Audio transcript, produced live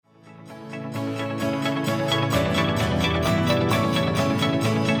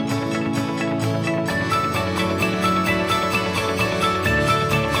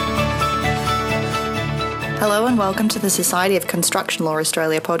Hello and welcome to the Society of Construction Law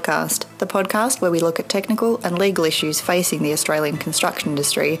Australia podcast, the podcast where we look at technical and legal issues facing the Australian construction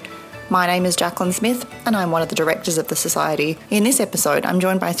industry. My name is Jacqueline Smith and I'm one of the directors of the Society. In this episode, I'm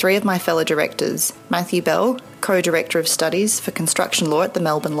joined by three of my fellow directors, Matthew Bell, Co-Director of Studies for Construction Law at the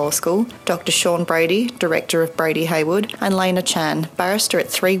Melbourne Law School, Dr. Sean Brady, Director of Brady Haywood, and Lena Chan, Barrister at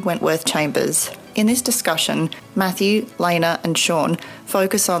 3 Wentworth Chambers. In this discussion, Matthew, Lena and Sean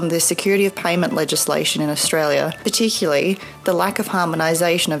focus on the security of payment legislation in Australia, particularly the lack of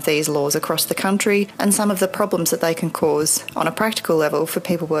harmonisation of these laws across the country and some of the problems that they can cause on a practical level for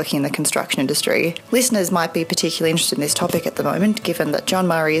people working in the construction industry. Listeners might be particularly interested in this topic at the moment, given that John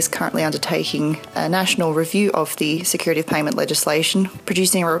Murray is currently undertaking a national review of the security of payment legislation,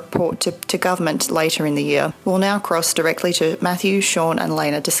 producing a report to government later in the year. We'll now cross directly to Matthew, Sean and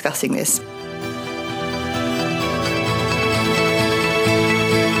Lena discussing this.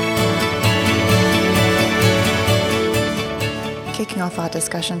 Kicking off our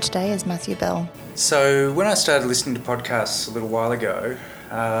discussion today is Matthew Bell. So when I started listening to podcasts a little while ago,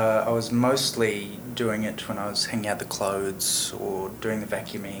 I was mostly doing it when I was hanging out the clothes or doing the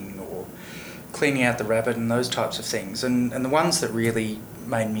vacuuming or cleaning out the rabbit and those types of things. And the ones that really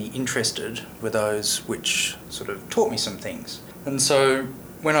made me interested were those which sort of taught me some things. And so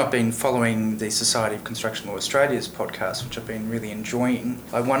when I've been following the Society of Construction Law Australia's podcast, which I've been really enjoying,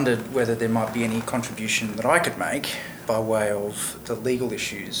 I wondered whether there might be any contribution that I could make by way of the legal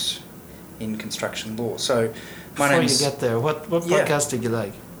issues in construction law. So Before you get there, what podcast did you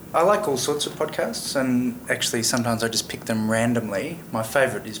like? I like all sorts of podcasts, and actually sometimes I just pick them randomly. My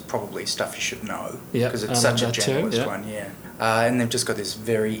favourite is probably Stuff You Should Know, because it's such a generalist one, and they've just got this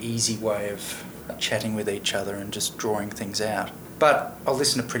very easy way of chatting with each other and just drawing things out. But I'll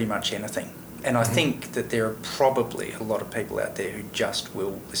listen to pretty much anything. And I think that there are probably a lot of people out there who just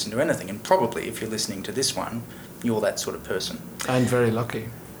will listen to anything. And probably if you're listening to this one, you're that sort of person. I'm very lucky.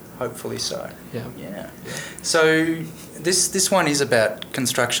 Hopefully so. Yeah. So this one is about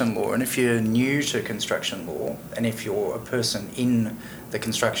construction law, and if you're new to construction law, and if you're a person in the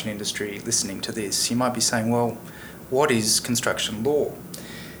construction industry listening to this, you might be saying, well, what is construction law?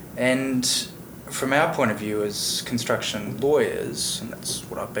 And from our point of view as construction lawyers, and that's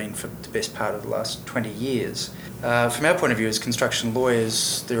what I've been for the best part of the last 20 years, from our point of view as construction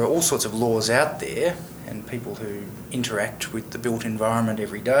lawyers, there are all sorts of laws out there, and people who interact with the built environment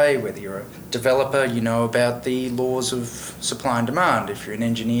every day, whether you're a developer, you know about the laws of supply and demand. If you're an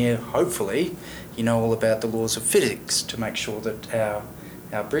engineer, hopefully, you know all about the laws of physics to make sure that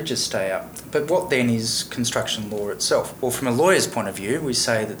our bridges stay up. But what then is construction law itself? Well, from a lawyer's point of view, we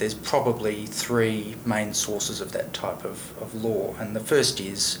say that there's probably three main sources of that type of law. And the first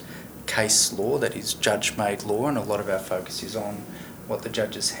is case law, that is judge-made law, and a lot of our focus is on what the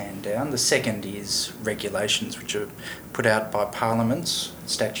judges hand down. The second is regulations, which are put out by parliaments,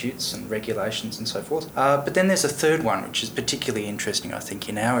 statutes and regulations and so forth. But then there's a third one, which is particularly interesting, I think,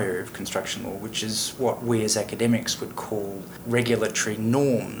 in our area of construction law, which is what we as academics would call regulatory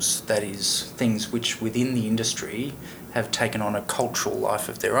norms, that is, things which within the industry have taken on a cultural life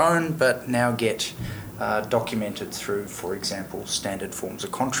of their own, but now get documented through, for example, standard forms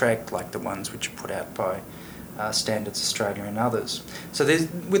of contract, like the ones which are put out by Standards Australia and others. So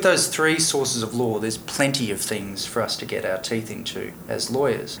with those three sources of law, there's plenty of things for us to get our teeth into as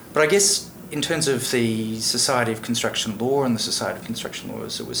lawyers. But I guess in terms of the Society of Construction Law and the Society of Construction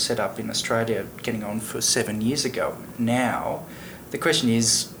Lawyers that was set up in Australia getting on for 7 years ago now, the question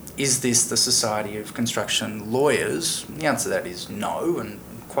is this the Society of Construction Lawyers? The answer to that is no, and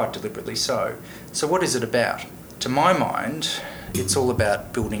quite deliberately so. So what is it about? To my mind, it's all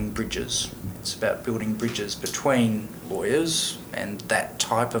about building bridges. It's about building bridges between lawyers and that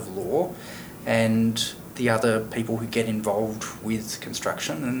type of law and the other people who get involved with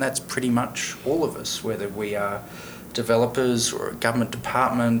construction, and that's pretty much all of us, whether we are developers or a government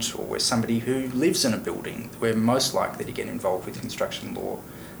department or we're somebody who lives in a building. We're most likely to get involved with construction law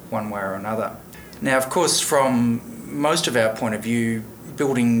one way or another. Now, of course, from most of our point of view,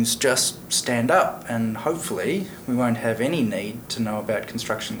 buildings just stand up, and hopefully we won't have any need to know about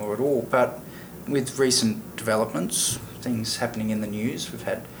construction law at all. But with recent developments, things happening in the news, we've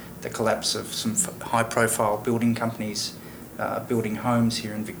had the collapse of some high-profile building companies building homes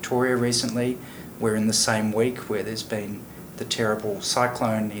here in Victoria recently. We're in the same week where there's been the terrible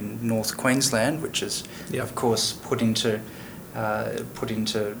cyclone in North Queensland, which has, of course, put into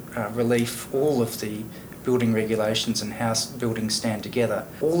relief all of the building regulations and how buildings stand together.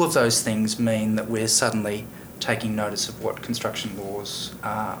 All of those things mean that we're suddenly taking notice of what construction laws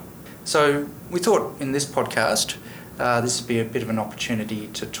are. So we thought in this podcast this would be a bit of an opportunity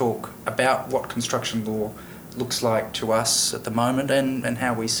to talk about what construction law looks like to us at the moment and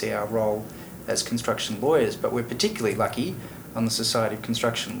how we see our role as construction lawyers. But we're particularly lucky on the Society of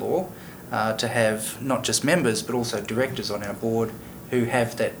Construction Law to have not just members but also directors on our board who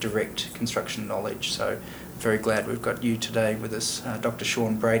have that direct construction knowledge. So very glad we've got you today with us. Dr.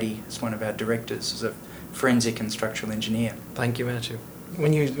 Sean Brady is one of our directors, as a forensic and structural engineer. Thank you, Matthew.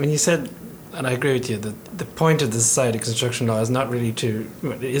 When you said, and I agree with you, that the point of the Society of Construction Law is not really it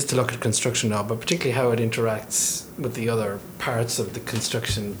is to look at construction law, but particularly how it interacts with the other parts of the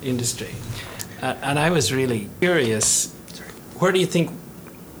construction industry. And I was really curious, where do you think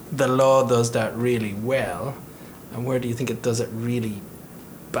the law does that really well, and where do you think it does it really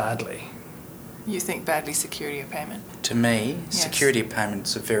badly? You think badly security of payment? To me, yes. Security of payment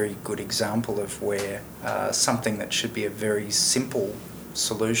is a very good example of where something that should be a very simple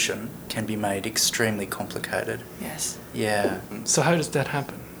solution can be made extremely complicated. Yes. Yeah. So how does that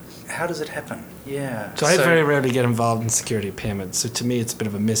happen? How does it happen? Yeah. So I very rarely get involved in security of payment, so to me it's a bit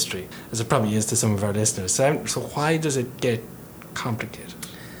of a mystery, as it probably is to some of our listeners. So why does it get complicated?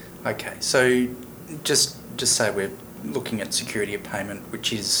 Okay, so just say we're looking at security of payment,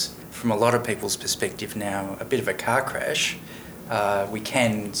 which is, from a lot of people's perspective now, a bit of a car crash. We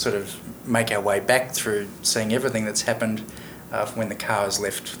can sort of make our way back through seeing everything that's happened when the car has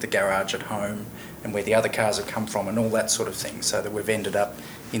left the garage at home and where the other cars have come from and all that sort of thing, so that we've ended up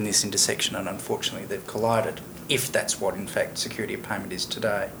in this intersection and unfortunately they've collided, if that's what in fact security of payment is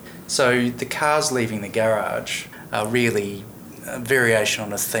today. So the cars leaving the garage are really a variation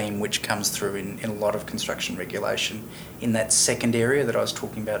on a theme which comes through in a lot of construction regulation in that second area that I was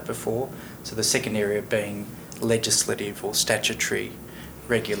talking about before. So the second area being legislative or statutory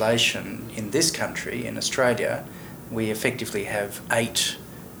regulation. In this country, in Australia, we effectively have 8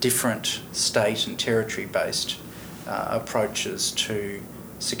 different state and territory based approaches to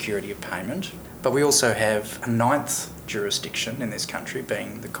security of payment. But we also have a 9th jurisdiction in this country,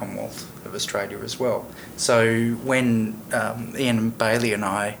 being the Commonwealth of Australia as well. So when Ian Bailey and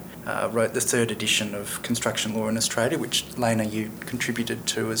I wrote the 3rd edition of Construction Law in Australia, which Lena, you contributed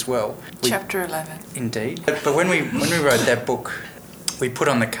to as well. Chapter 11. Indeed. But when we wrote that book, we put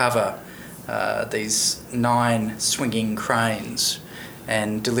on the cover these 9 swinging cranes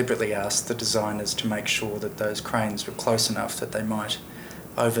and deliberately asked the designers to make sure that those cranes were close enough that they might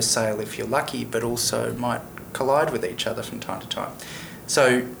oversail if you're lucky, but also might collide with each other from time to time.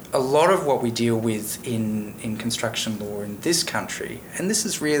 So a lot of what we deal with in construction law in this country, and this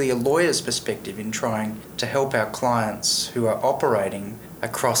is really a lawyer's perspective in trying to help our clients who are operating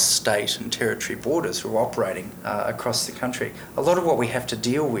across state and territory borders, who are operating across the country, a lot of what we have to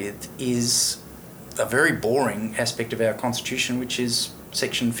deal with is a very boring aspect of our constitution, which is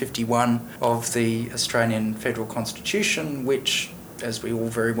Section 51 of the Australian Federal Constitution, which, as we all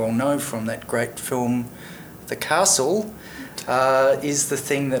very well know from that great film, The Castle, is the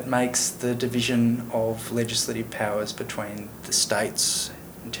thing that makes the division of legislative powers between the states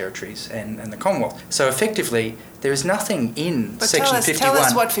and territories and the Commonwealth. So effectively, there is nothing in Section 51... Tell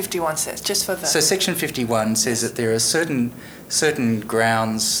us what 51 says, just for the... So Section 51 says that there are certain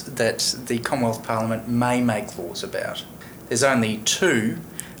grounds that the Commonwealth Parliament may make laws about. There's only 2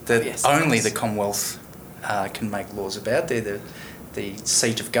 that only the Commonwealth can make laws about. They're the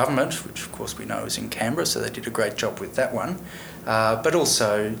seat of government, which of course we know is in Canberra, so they did a great job with that one, but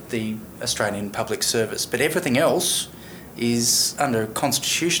also the Australian Public Service. But everything else is, under a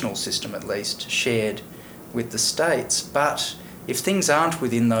constitutional system at least, shared with the states. But if things aren't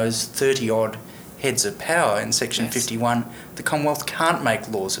within those 30-odd heads of power in Section 51, the Commonwealth can't make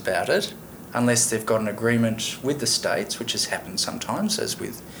laws about it unless they've got an agreement with the states, which has happened sometimes, as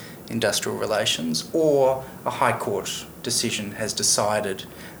with industrial relations, or a High Court decision has decided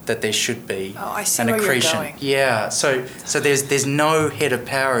that there should be an accretion. Yeah, so there's no head of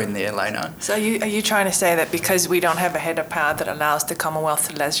power in there, Lena. So are you trying to say that because we don't have a head of power that allows the Commonwealth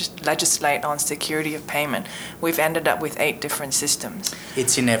to legislate on security of payment, we've ended up with 8 different systems?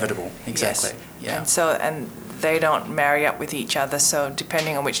 It's inevitable, exactly. Yes. Yeah. And they don't marry up with each other, so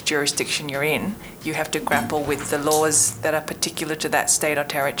depending on which jurisdiction you're in, you have to grapple with the laws that are particular to that state or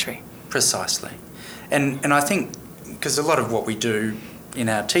territory. Precisely. And I think, because a lot of what we do in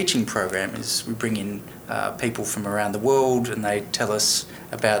our teaching program is we bring in people from around the world and they tell us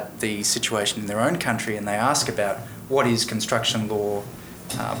about the situation in their own country and they ask about what is construction law,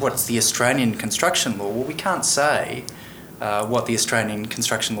 what's the Australian construction law. Well, we can't say what the Australian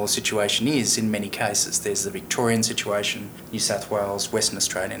construction law situation is in many cases. There's the Victorian situation, New South Wales, Western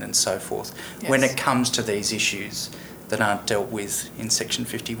Australian and so forth. Yes. When it comes to these issues, that aren't dealt with in Section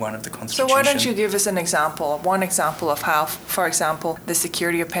 51 of the So Constitution. why don't you give us one example of how, for example, the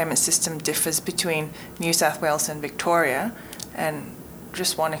security of payment system differs between New South Wales and Victoria, and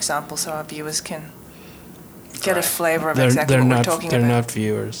just one example so our viewers can get a flavour of exactly what we're talking they're about. not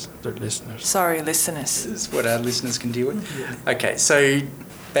viewers, they're listeners. Sorry, listeners. This is what our listeners can deal with. Okay, so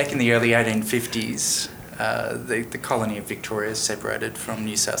back in the early 1850s, the colony of Victoria separated from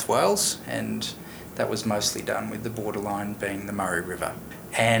New South Wales, and that was mostly done with the borderline being the Murray River.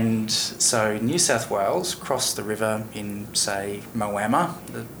 And so New South Wales crossed the river in, say, Moama,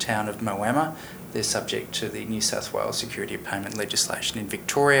 the town of Moama. They're subject to the New South Wales security of payment legislation. In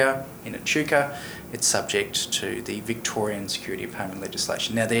Victoria, in Echuca, it's subject to the Victorian security of payment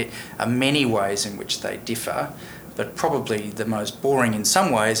legislation. Now, there are many ways in which they differ, but probably the most boring in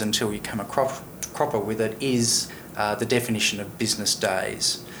some ways until you come a cropper with it is the definition of business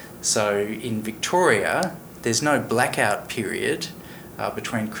days. So in Victoria, there's no blackout period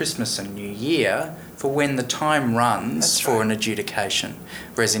between Christmas and New Year for when the time runs for an adjudication,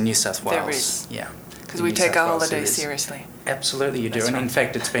 whereas in New South Wales, There is. yeah, Because in we New take South our Wales, holidays it is. seriously. Absolutely, you do, That's and in right.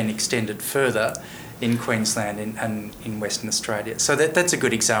 fact, it's been extended further in Queensland and in Western Australia. So that's a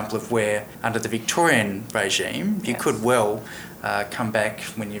good example of where, under the Victorian regime, you Yes. could well come back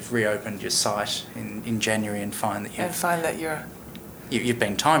when you've reopened your site in January and find that And find that you've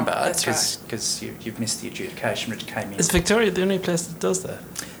been time barred That's because you've missed the adjudication which came in. Is Victoria the only place that does that?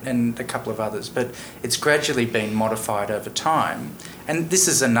 And a couple of others, but it's gradually been modified over time. And this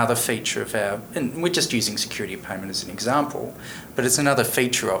is another feature of and we're just using security of payment as an example, but it's another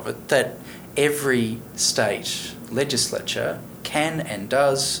feature of it that every state legislature can and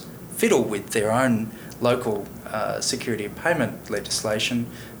does fiddle with their own local security of payment legislation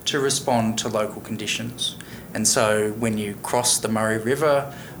to respond to local conditions. And so when you cross the Murray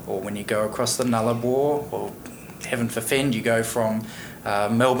River, or when you go across the Nullarbor, or heaven forfend, you go from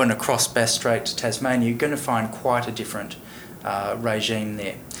Melbourne across Bass Strait to Tasmania, you're going to find quite a different regime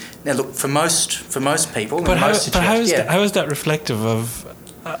there. Now, look, for most people, But how is that reflective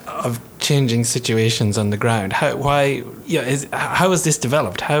of changing situations on the ground? How is this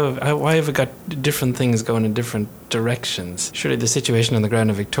developed? Why have we got different things going in different directions? Surely the situation on the ground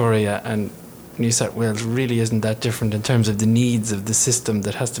in Victoria and New South Wales really isn't that different in terms of the needs of the system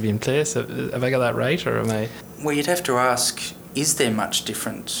that has to be in place. Have I got that right, or am I? Well, you'd have to ask, is there much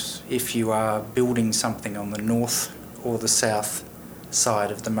difference if you are building something on the north or the south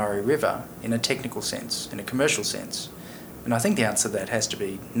side of the Murray River in a technical sense, in a commercial sense? And I think the answer to that has to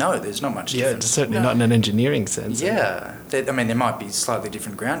be no, there's not much difference. Yeah, certainly not in an engineering sense. Yeah. There might be slightly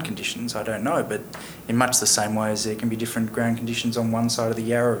different ground conditions, I don't know, but in much the same way as there can be different ground conditions on one side of the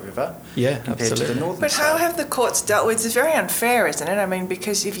Yarra River compared to the northern But side. how have the courts dealt with it? It's very unfair, isn't it? I mean,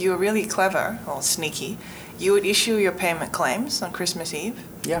 because if you were really clever or sneaky, you would issue your payment claims on Christmas Eve,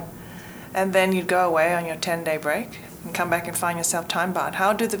 Yeah. and then you'd go away on your 10-day break and come back and find yourself time barred.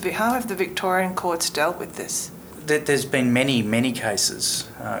 How have the Victorian courts dealt with this? There's been many cases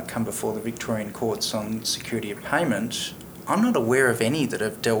come before the Victorian courts on security of payment. I'm not aware of any that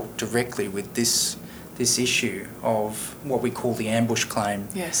have dealt directly with this issue of what we call the ambush claim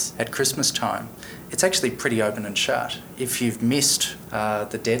Yes. at Christmas time. It's actually pretty open and shut. If you've missed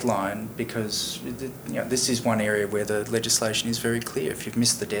the deadline, because this is one area where the legislation is very clear. If you've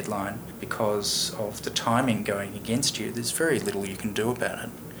missed the deadline because of the timing going against you, there's very little you can do about it.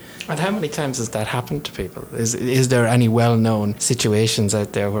 And how many times has that happened to people? Is there any well-known situations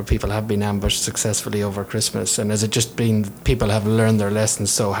out there where people have been ambushed successfully over Christmas? And has it just been people have learned their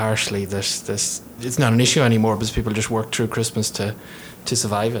lessons so harshly that it's not an issue anymore because people just work through Christmas to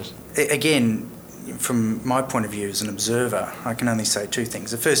survive it? Again, from my point of view as an observer, I can only say two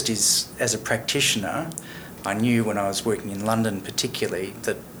things. The first is, as a practitioner, I knew when I was working in London particularly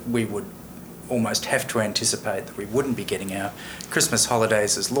that we would almost have to anticipate that we wouldn't be getting our Christmas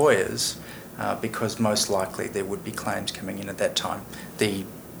holidays as lawyers because most likely there would be claims coming in at that time. The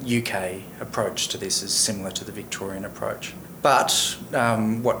UK approach to this is similar to the Victorian approach. But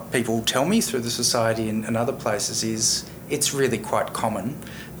what people tell me through the society and other places is it's really quite common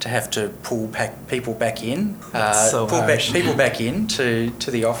to have to pull people back in, people back in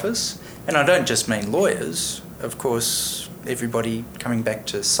to the office. And I don't just mean lawyers, of course, everybody coming back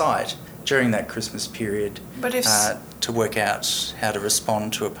to site during that Christmas period to work out how to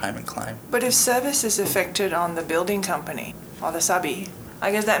respond to a payment claim. But if service is affected on the building company or the subby,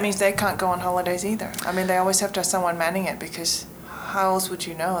 I guess that means they can't go on holidays either. I mean, they always have to have someone manning it because how else would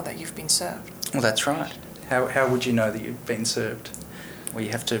you know that you've been served? Well, that's right. How would you know that you've been served? We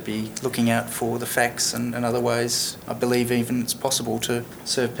have to be looking out for the facts and other ways. I believe even it's possible to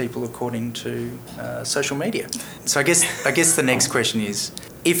serve people according to social media. So I guess the next question is,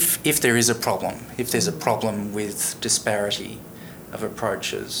 if there is a problem, if there's a problem with disparity of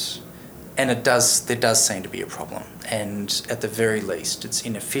approaches, and there does seem to be a problem, and at the very least it's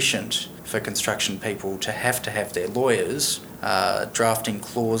inefficient for construction people to have their lawyers drafting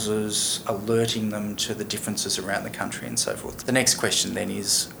clauses, alerting them to the differences around the country and so forth. The next question then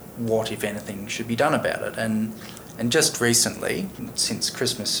is, what, if anything, should be done about it? And just recently, since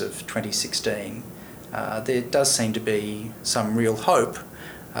Christmas of 2016, there does seem to be some real hope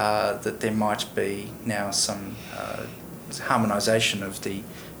that there might be now some harmonisation of the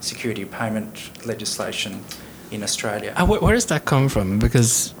security of payment legislation in Australia. Where does that come from?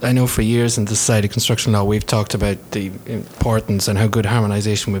 Because I know for years in the Society of Construction Law we've talked about the importance and how good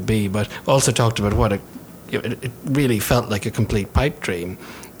harmonisation would be, but also talked about what it really felt like a complete pipe dream.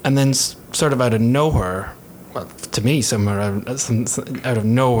 And then sort of out of nowhere, well, to me, somewhere out of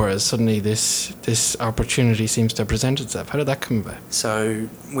nowhere, suddenly this opportunity seems to present itself. How did that come about? So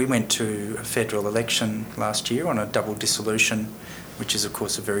we went to a federal election last year on a double dissolution, which is, of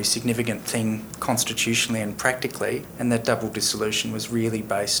course, a very significant thing constitutionally and practically. And that double dissolution was really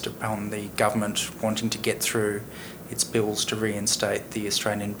based upon the government wanting to get through its bills to reinstate the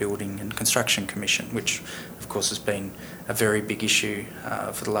Australian Building and Construction Commission, which, of course, has been a very big issue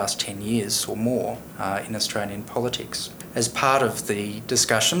for the last 10 years or more in Australian politics. As part of the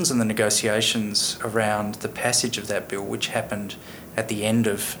discussions and the negotiations around the passage of that bill, which happened at the end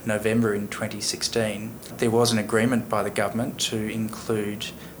of November in 2016, there was an agreement by the government to include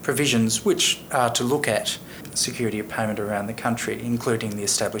provisions which are to look at security of payment around the country, including the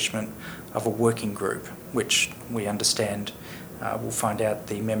establishment of a working group, which we understand we'll find out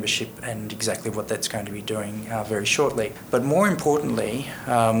the membership and exactly what that's going to be doing very shortly. But more importantly,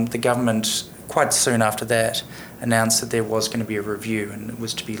 the government, quite soon after that, announced that there was going to be a review, and it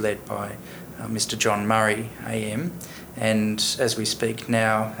was to be led by Mr. John Murray AM. And as we speak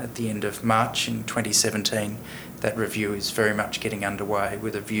now, at the end of March in 2017, that review is very much getting underway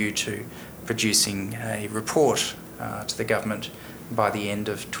with a view to producing a report to the government by the end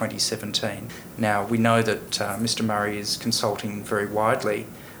of 2017. Now, we know that Mr. Murray is consulting very widely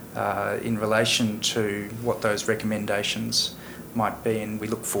in relation to what those recommendations might be, and we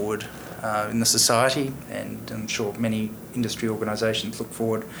look forward in the society, and I'm sure many industry organisations look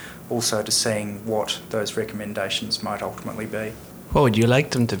forward also to seeing what those recommendations might ultimately be. What would you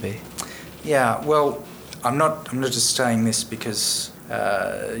like them to be? Yeah, well, I'm not just saying this because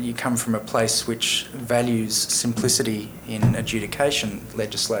you come from a place which values simplicity in adjudication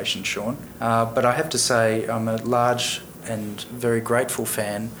legislation, Sean, but I have to say I'm a large and very grateful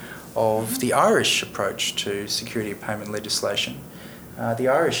fan of the Irish approach to security of payment legislation. The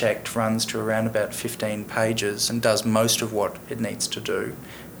Irish Act runs to around about 15 pages and does most of what it needs to do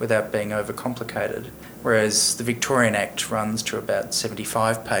without being overcomplicated, whereas the Victorian Act runs to about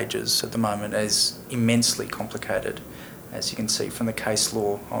 75 pages at the moment, as immensely complicated, as you can see from the case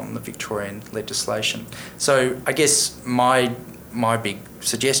law on the Victorian legislation. So I guess my big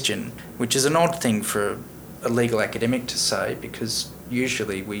suggestion, which is an odd thing for a legal academic to say because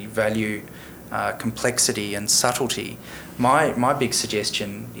usually we value complexity and subtlety, my big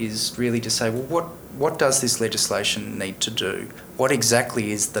suggestion is really to say, well, what does this legislation need to do? What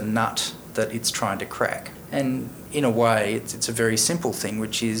exactly is the nut that it's trying to crack? And in a way, it's a very simple thing,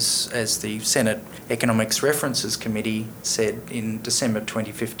 which is, as the Senate Economics References Committee said in December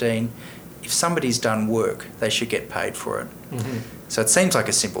 2015, if somebody's done work, they should get paid for it. Mm-hmm. So it seems like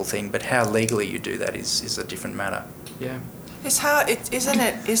a simple thing, but how legally you do that is a different matter. Yeah.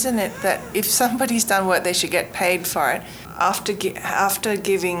 Isn't it that if somebody's done work, they should get paid for it? After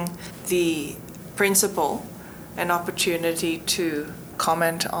giving the principal an opportunity to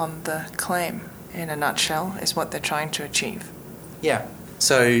comment on the claim, in a nutshell, is what they're trying to achieve. Yeah.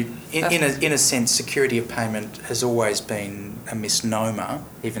 So in a sense, security of payment has always been a misnomer,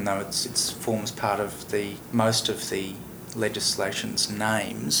 even though it forms part of most of the legislation's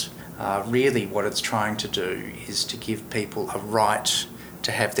names. Really what it's trying to do is to give people a right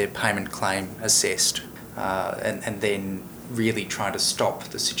to have their payment claim assessed, and then really trying to stop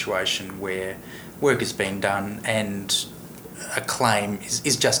the situation where work is being done and a claim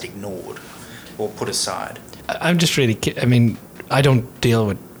is just ignored or put aside. I'm just really, I don't deal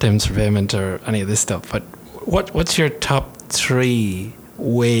with terms for payment or any of this stuff, but what's your top 3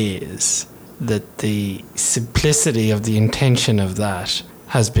 ways that the simplicity of the intention of that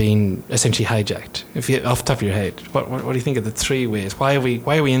has been essentially hijacked? If you, off the top of your head, what do you think of the three ways? Why are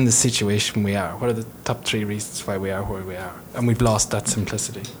we in the situation we are? What are the top three reasons why we are where we are? And we've lost that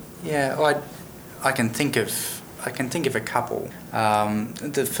simplicity. Yeah, well, I can think of a couple.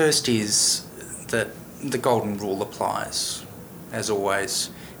 The first is that the golden rule applies. As always,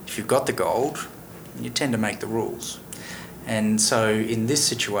 if you've got the gold, you tend to make the rules. And so in this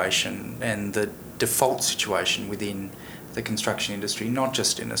situation, and the default situation within the construction industry, not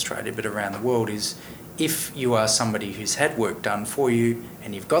just in Australia but around the world, is if you are somebody who's had work done for you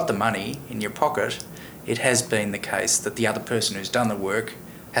and you've got the money in your pocket, it has been the case that the other person who's done the work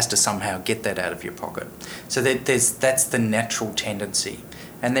has to somehow get that out of your pocket. So that's the natural tendency.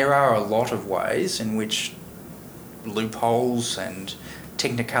 And there are a lot of ways in which loopholes and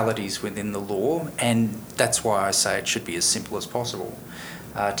technicalities within the law, and that's why I say it should be as simple as possible.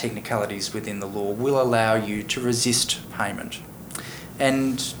 Technicalities within the law will allow you to resist payment.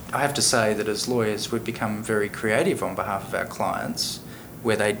 And I have to say that as lawyers, we've become very creative on behalf of our clients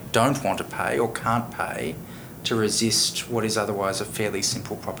where they don't want to pay or can't pay to resist what is otherwise a fairly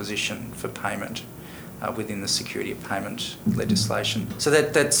simple proposition for payment within the security of payment legislation. So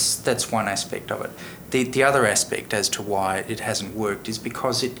that's one aspect of it. The other aspect as to why it hasn't worked is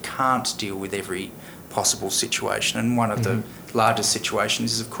because it can't deal with every possible situation. And one of the largest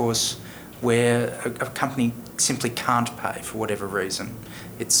situations is, of course, where a company simply can't pay for whatever reason.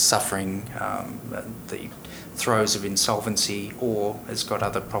 It's suffering the throes of insolvency or has got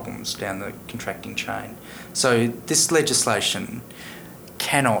other problems down the contracting chain. So this legislation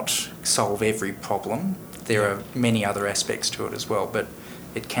cannot solve every problem. There are many other aspects to it as well, but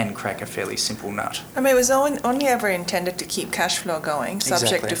it can crack a fairly simple nut. I mean, it was only ever intended to keep cash flow going,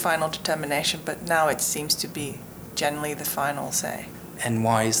 subject Exactly. to final determination, but now it seems to be generally the final say. And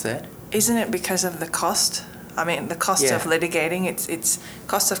why is that? Isn't it because of the cost? I mean, the cost Yeah. of litigating, it's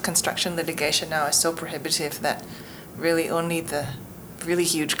cost of construction litigation now is so prohibitive that really only the really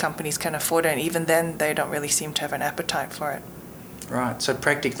huge companies can afford it, and even then they don't really seem to have an appetite for it. Right, so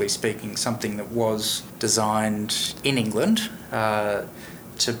practically speaking, something that was designed in England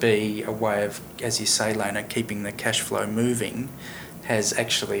to be a way of, as you say, Lena, keeping the cash flow moving, has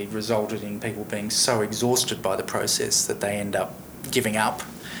actually resulted in people being so exhausted by the process that they end up giving up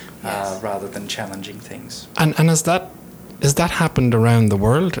rather than challenging things. And has that happened around the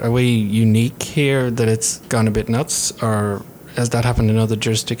world? Are we unique here that it's gone a bit nuts, or has that happened in other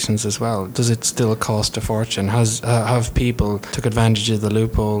jurisdictions as well? Does it still cost a fortune? Have people took advantage of the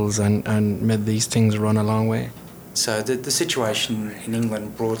loopholes and made these things run a long way? So the situation in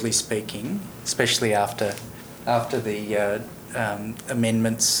England, broadly speaking, especially after the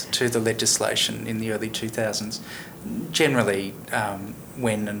amendments to the legislation in the early 2000s, generally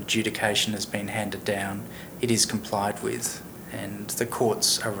when an adjudication has been handed down, it is complied with, and the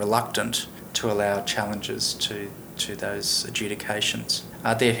courts are reluctant to allow challenges to those adjudications.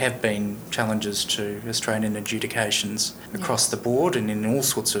 There have been challenges to Australian adjudications across the board and in all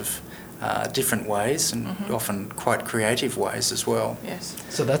sorts of different ways, and often quite creative ways as well. Yes.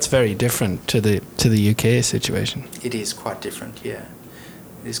 So that's very different to the UK situation. It is quite different, yeah.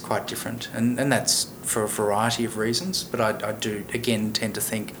 It is quite different, and that's for a variety of reasons, but I do again tend to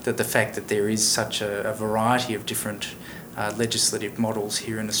think that the fact that there is such a variety of different legislative models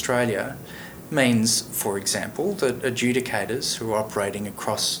here in Australia means, for example, that adjudicators who are operating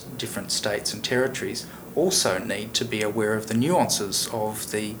across different states and territories also need to be aware of the nuances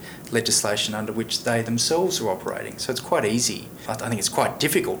of the legislation under which they themselves are operating. So it's quite easy. I think it's quite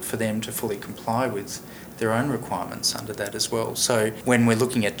difficult for them to fully comply with their own requirements under that as well. So when we're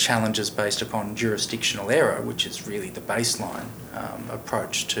looking at challenges based upon jurisdictional error, which is really the baseline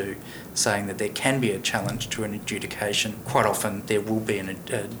approach to saying that there can be a challenge to an adjudication, quite often there will be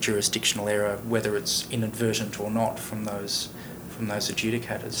a jurisdictional error, whether it's inadvertent or not, from those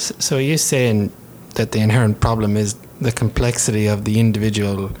adjudicators. So are you saying that the inherent problem is the complexity of the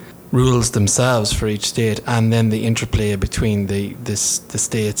individual rules themselves for each state, and then the interplay between the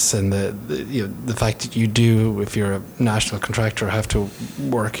states and the fact that you do, if you're a national contractor, have to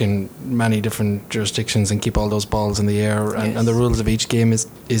work in many different jurisdictions and keep all those balls in the air, and the rules of each game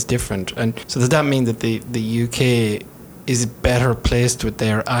is different. And so does that mean that the UK is better placed with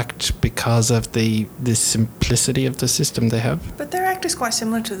their act because of the simplicity of the system they have? But their act is quite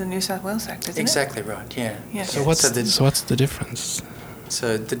similar to the New South Wales Act, isn't Exactly right, yeah. Yes. So what's the difference?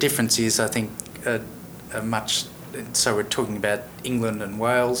 So the difference is, I think, so we're talking about England and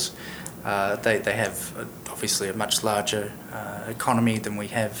Wales. They have obviously a much larger economy than we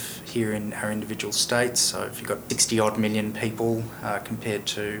have here in our individual states. So if you've got 60-odd million people compared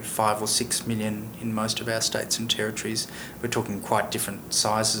to 5 or 6 million in most of our states and territories, we're talking quite different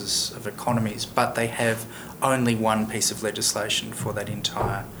sizes of economies, but they have only one piece of legislation for that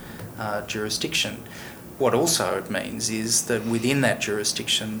entire jurisdiction. What also it means is that within that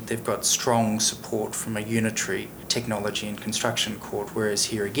jurisdiction, they've got strong support from a unitary technology and construction court, whereas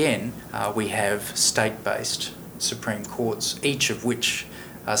here again, we have state-based Supreme Courts, each of which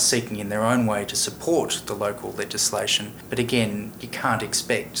are seeking in their own way to support the local legislation. But again, you can't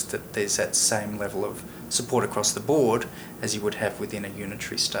expect that there's that same level of support across the board as you would have within a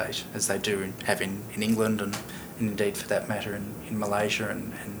unitary state, as they do have in England and indeed for that matter in Malaysia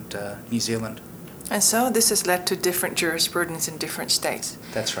and New Zealand. And so this has led to different jurisprudence in different states.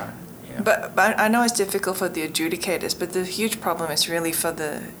 That's right. Yeah. But I know it's difficult for the adjudicators, but the huge problem is really for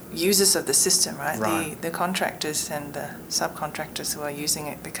the users of the system, right? Right. The contractors and the subcontractors who are using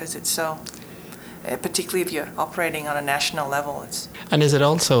it, because it's so, particularly if you're operating on a national level. And is it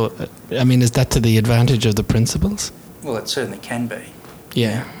also, is that to the advantage of the principals? Well, it certainly can be.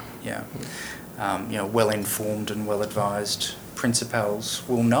 Yeah. Yeah. Well-informed and well-advised principals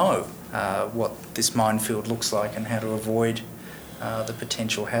will know what this minefield looks like and how to avoid the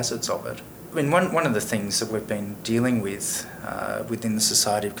potential hazards of it. I mean, one of the things that we've been dealing with within the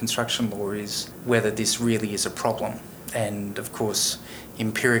Society of Construction Law is whether this really is a problem, and of course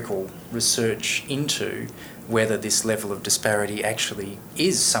empirical research into whether this level of disparity actually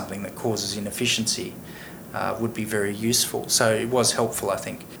is something that causes inefficiency would be very useful. So it was helpful, I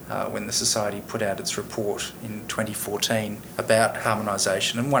think, when the Society put out its report in 2014 about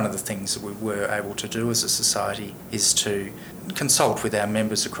harmonisation. And one of the things that we were able to do as a society is to consult with our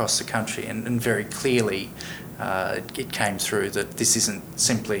members across the country, and very clearly it came through that this isn't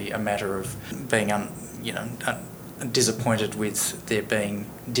simply a matter of being disappointed with there being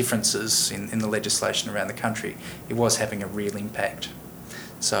differences in the legislation around the country. It was having a real impact.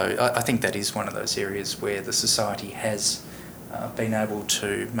 So I think that is one of those areas where the society has been able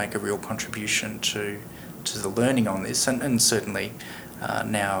to make a real contribution to the learning on this, and certainly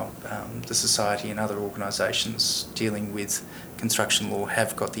now the society and other organisations dealing with construction law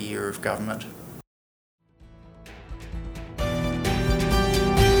have got the ear of government.